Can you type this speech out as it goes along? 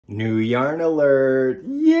New yarn alert!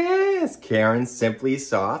 Yes! Caron Simply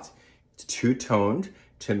Soft. It's two-toned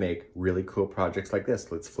to make really cool projects like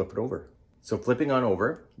this. Let's flip it over. So flipping on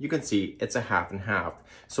over, you can see it's a half and half.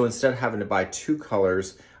 So instead of having to buy two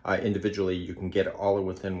colors individually, you can get it all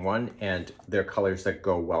within one, and they're colors that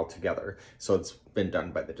go well together. So it's been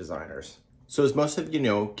done by the designers. So as most of you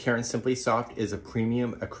know, Caron Simply Soft is a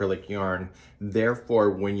premium acrylic yarn. Therefore,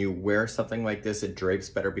 when you wear something like this, it drapes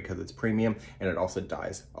better because it's premium, and it also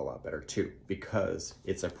dyes a lot better too because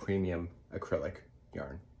it's a premium acrylic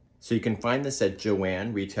yarn. So you can find this at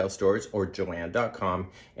JOANN retail stores or joann.com,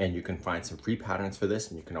 and you can find some free patterns for this,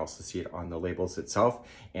 and you can also see it on the labels itself.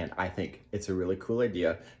 And I think it's a really cool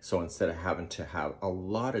idea. So instead of having to have a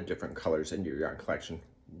lot of different colors in your yarn collection,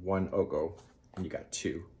 one OGO, and you got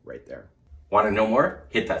two right there. Want to know more?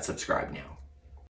 Hit that subscribe now.